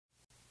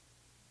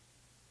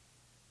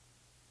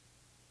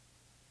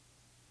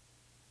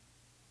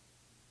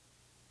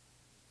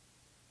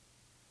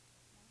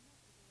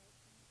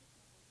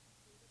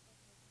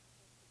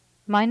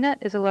MindNet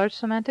is a large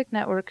semantic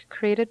network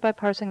created by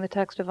parsing the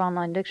text of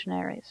online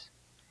dictionaries.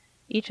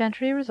 Each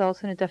entry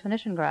results in a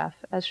definition graph,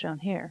 as shown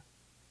here.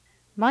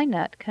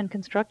 MindNet can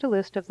construct a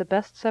list of the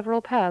best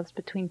several paths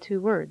between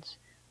two words,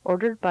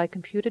 ordered by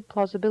computed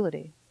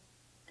plausibility.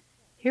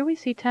 Here we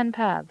see 10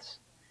 paths.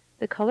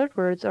 The colored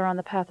words are on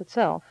the path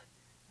itself,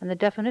 and the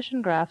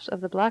definition graphs of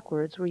the black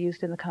words were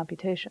used in the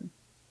computation.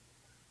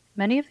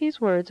 Many of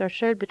these words are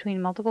shared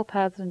between multiple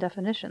paths and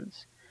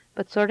definitions,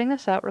 but sorting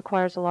this out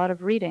requires a lot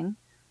of reading,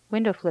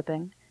 window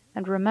flipping,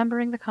 and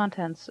remembering the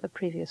contents of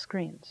previous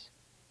screens.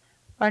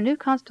 Our new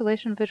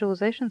Constellation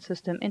visualization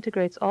system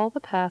integrates all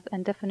the path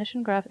and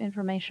definition graph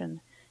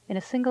information in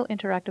a single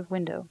interactive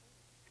window.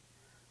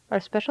 Our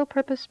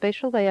special-purpose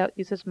spatial layout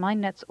uses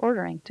MindNet's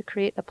ordering to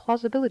create a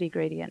plausibility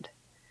gradient,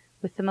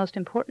 with the most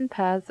important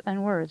paths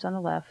and words on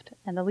the left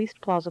and the least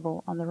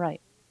plausible on the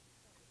right.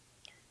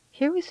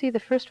 Here we see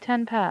the first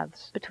 10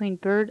 paths between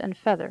bird and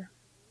feather.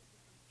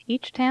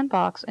 Each tan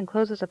box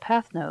encloses a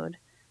path node,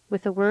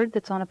 with a word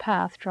that's on a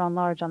path drawn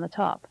large on the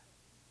top.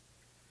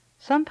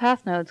 Some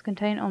path nodes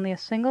contain only a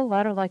single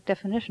ladder-like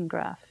definition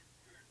graph,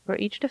 where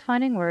each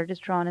defining word is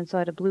drawn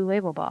inside a blue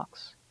label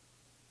box.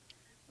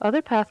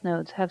 Other path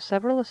nodes have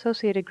several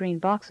associated green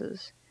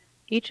boxes,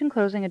 each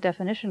enclosing a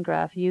definition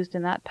graph used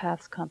in that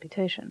path's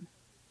computation.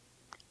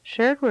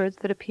 Shared words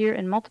that appear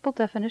in multiple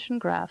definition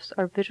graphs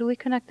are visually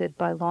connected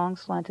by long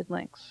slanted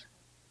links.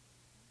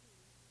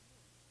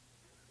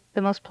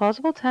 The most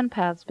plausible 10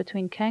 paths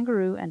between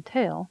kangaroo and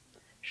tail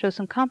show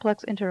some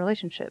complex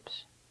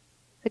interrelationships.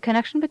 The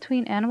connection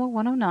between Animal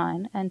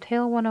 109 and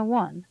Tail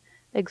 101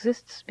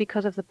 exists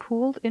because of the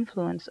pooled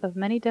influence of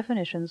many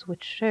definitions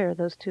which share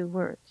those two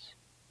words.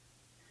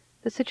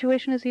 The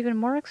situation is even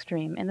more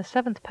extreme in the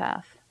 7th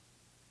path,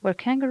 where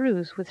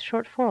kangaroos with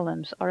short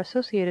forelimbs are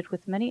associated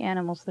with many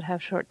animals that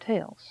have short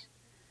tails.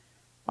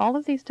 All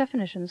of these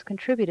definitions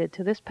contributed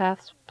to this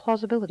path's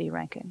plausibility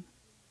ranking.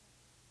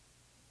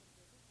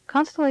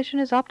 Constellation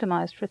is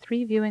optimized for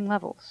 3 viewing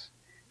levels: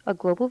 a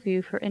global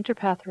view for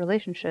interpath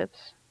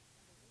relationships,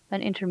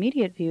 an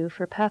intermediate view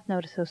for path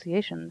node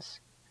associations,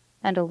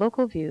 and a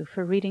local view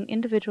for reading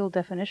individual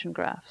definition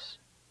graphs.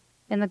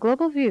 In the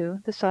global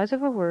view, the size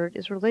of a word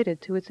is related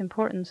to its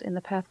importance in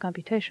the path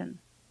computation.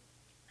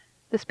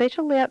 The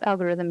spatial layout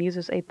algorithm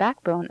uses a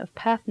backbone of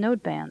path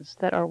node bands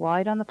that are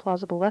wide on the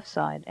plausible left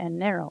side and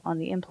narrow on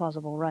the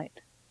implausible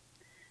right.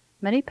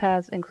 Many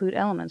paths include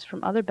elements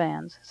from other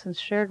bands since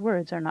shared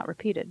words are not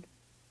repeated.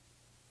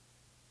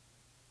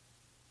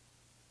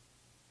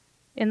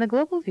 In the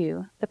global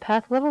view, the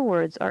path-level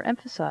words are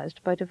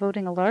emphasized by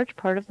devoting a large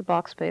part of the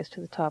box space to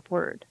the top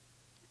word.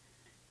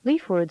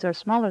 Leaf words are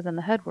smaller than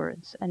the head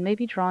words and may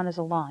be drawn as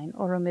a line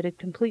or omitted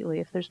completely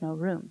if there's no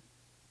room.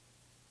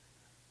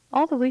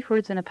 All the leaf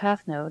words in a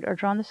path node are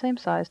drawn the same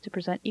size to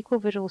present equal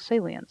visual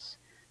salience,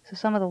 so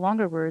some of the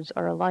longer words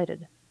are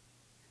elided.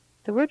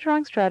 The word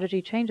drawing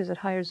strategy changes at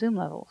higher zoom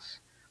levels,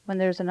 when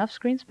there is enough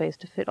screen space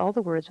to fit all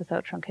the words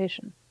without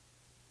truncation.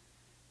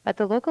 At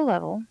the local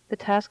level, the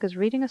task is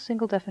reading a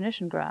single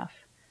definition graph,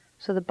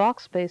 so the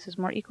box space is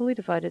more equally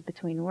divided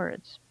between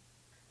words.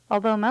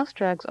 Although mouse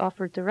drags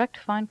offer direct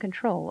fine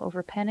control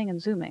over panning and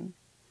zooming,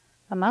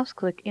 a mouse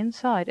click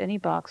inside any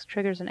box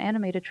triggers an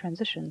animated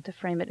transition to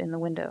frame it in the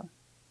window.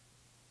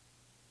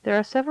 There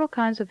are several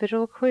kinds of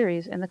visual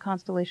queries in the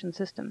Constellation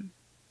system.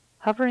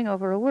 Hovering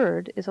over a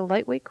word is a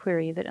lightweight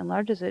query that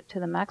enlarges it to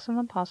the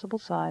maximum possible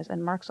size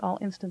and marks all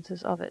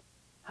instances of it.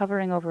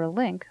 Hovering over a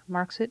link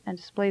marks it and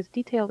displays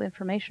detailed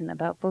information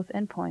about both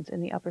endpoints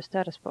in the upper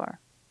status bar.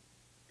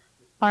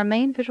 Our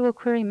main visual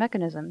query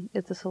mechanism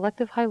is the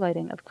selective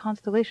highlighting of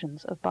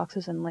constellations of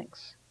boxes and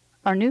links.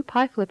 Our new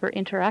pie flipper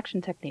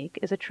interaction technique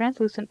is a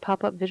translucent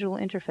pop-up visual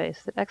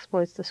interface that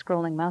exploits the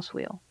scrolling mouse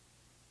wheel.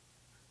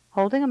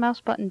 Holding a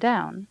mouse button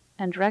down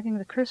and dragging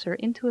the cursor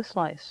into a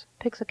slice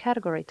picks a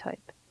category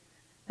type,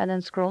 and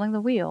then scrolling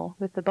the wheel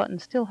with the button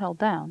still held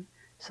down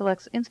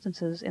selects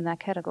instances in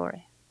that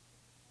category.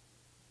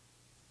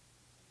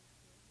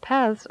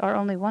 Paths are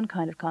only one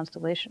kind of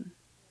constellation.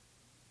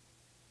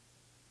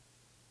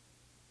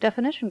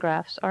 Definition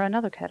graphs are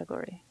another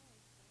category.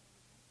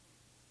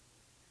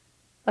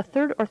 A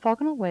third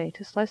orthogonal way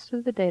to slice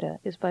through the data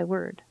is by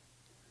word.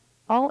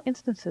 All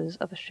instances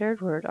of a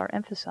shared word are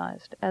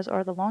emphasized, as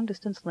are the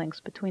long-distance links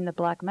between the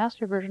black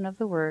master version of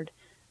the word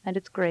and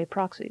its gray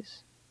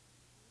proxies.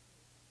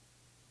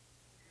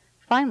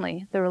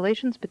 Finally, the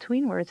relations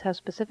between words have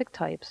specific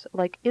types,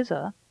 like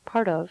is-a,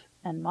 part of,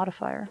 and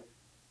modifier.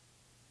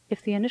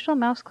 If the initial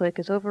mouse click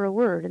is over a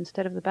word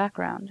instead of the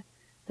background,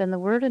 then the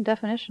word and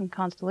definition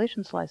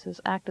constellation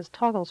slices act as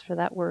toggles for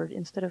that word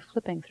instead of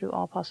flipping through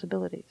all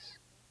possibilities.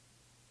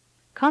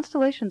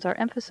 Constellations are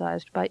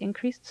emphasized by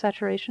increased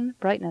saturation,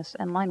 brightness,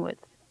 and line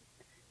width.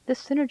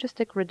 This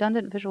synergistic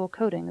redundant visual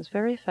coding is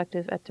very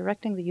effective at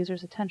directing the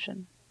user's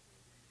attention.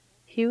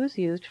 Hue is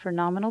used for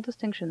nominal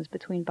distinctions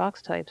between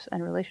box types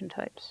and relation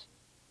types.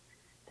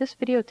 This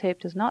videotape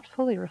does not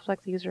fully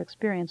reflect the user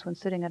experience when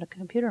sitting at a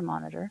computer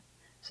monitor,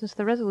 since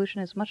the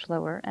resolution is much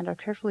lower and our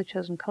carefully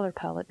chosen color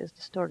palette is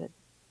distorted.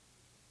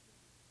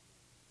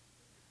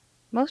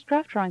 Most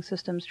graph drawing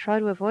systems try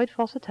to avoid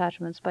false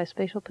attachments by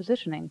spatial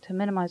positioning to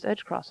minimize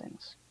edge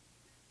crossings.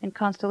 In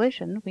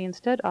Constellation, we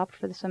instead opt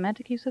for the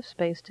semantic use of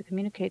space to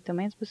communicate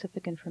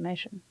domain-specific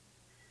information.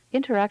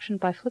 Interaction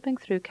by flipping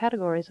through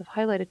categories of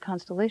highlighted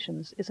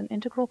constellations is an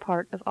integral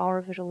part of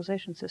our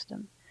visualization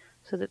system,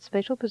 so that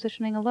spatial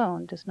positioning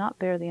alone does not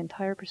bear the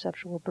entire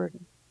perceptual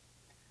burden.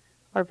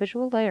 Our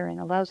visual layering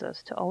allows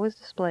us to always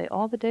display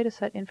all the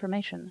dataset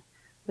information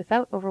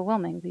without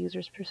overwhelming the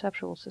user's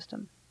perceptual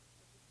system.